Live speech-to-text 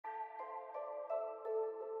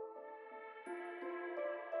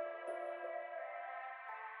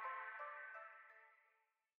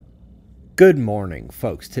Good morning,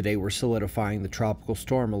 folks. Today we're solidifying the tropical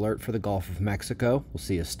storm alert for the Gulf of Mexico. We'll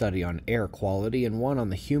see a study on air quality and one on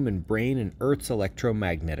the human brain and Earth's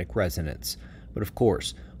electromagnetic resonance. But of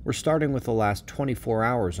course, we're starting with the last 24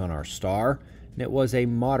 hours on our star, and it was a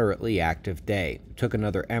moderately active day. We took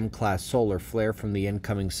another M-class solar flare from the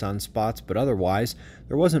incoming sunspots, but otherwise,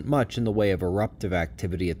 there wasn't much in the way of eruptive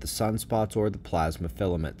activity at the sunspots or the plasma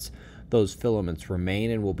filaments. Those filaments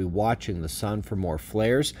remain, and we'll be watching the sun for more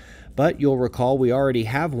flares, but you'll recall we already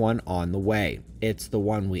have one on the way. It's the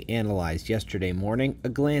one we analyzed yesterday morning. A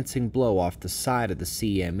glancing blow off the side of the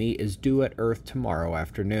CME is due at Earth tomorrow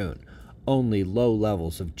afternoon. Only low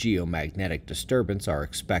levels of geomagnetic disturbance are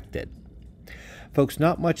expected. Folks,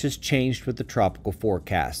 not much has changed with the tropical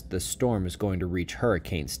forecast. This storm is going to reach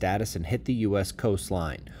hurricane status and hit the U.S.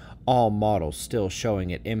 coastline. All models still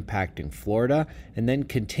showing it impacting Florida and then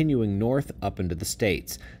continuing north up into the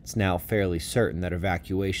states. It's now fairly certain that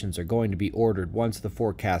evacuations are going to be ordered once the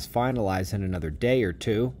forecast finalizes in another day or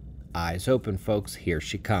two. Eyes open, folks. Here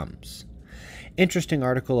she comes. Interesting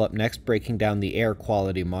article up next breaking down the air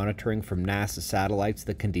quality monitoring from NASA satellites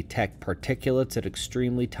that can detect particulates at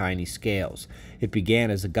extremely tiny scales. It began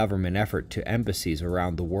as a government effort to embassies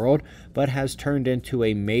around the world, but has turned into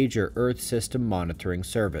a major Earth system monitoring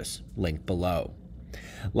service. Link below.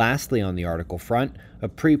 Lastly, on the article front, a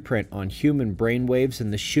preprint on human brainwaves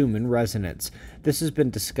and the Schumann resonance. This has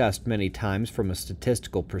been discussed many times from a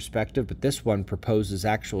statistical perspective, but this one proposes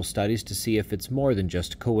actual studies to see if it's more than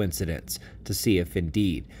just a coincidence, to see if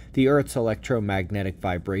indeed the Earth's electromagnetic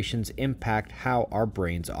vibrations impact how our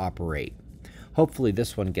brains operate. Hopefully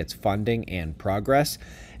this one gets funding and progress.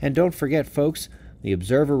 And don't forget, folks, the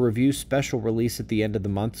Observer Review special release at the end of the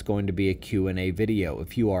month is going to be a Q&A video.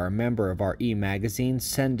 If you are a member of our e-magazine,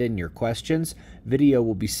 send in your questions. Video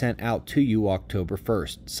will be sent out to you October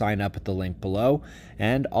 1st. Sign up at the link below.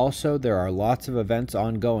 And also, there are lots of events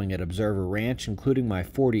ongoing at Observer Ranch, including my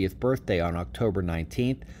 40th birthday on October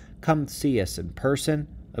 19th. Come see us in person,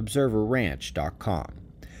 observerranch.com.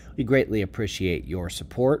 We greatly appreciate your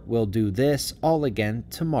support. We'll do this all again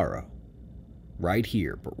tomorrow. Right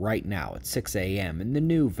here, but right now at 6 a.m. in the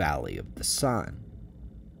new Valley of the Sun.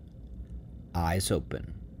 Eyes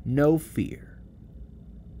open, no fear.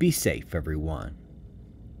 Be safe, everyone.